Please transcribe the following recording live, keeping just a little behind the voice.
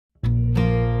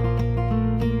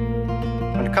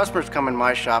When customers come in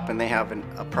my shop and they have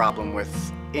a problem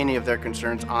with any of their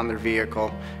concerns on their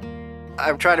vehicle,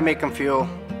 I try to make them feel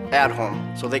at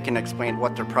home so they can explain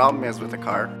what their problem is with the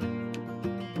car.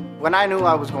 When I knew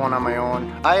I was going on my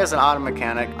own, as an auto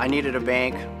mechanic, I needed a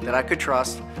bank that I could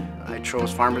trust. I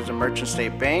chose Farmers and Merchants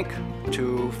State Bank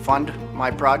to fund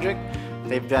my project.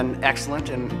 They've been excellent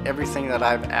in everything that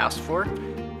I've asked for.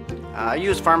 I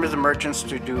use Farmers and Merchants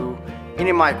to do any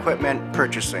of my equipment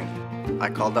purchasing. I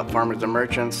called up Farmers and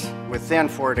Merchants. Within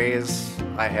 4 days,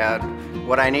 I had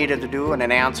what I needed to do and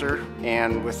an answer,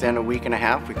 and within a week and a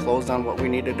half, we closed on what we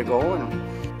needed to go.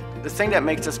 And the thing that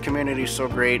makes this community so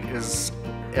great is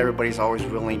everybody's always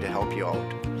willing to help you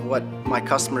out. What my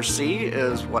customers see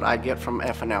is what I get from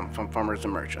F&M, from Farmers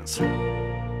and Merchants.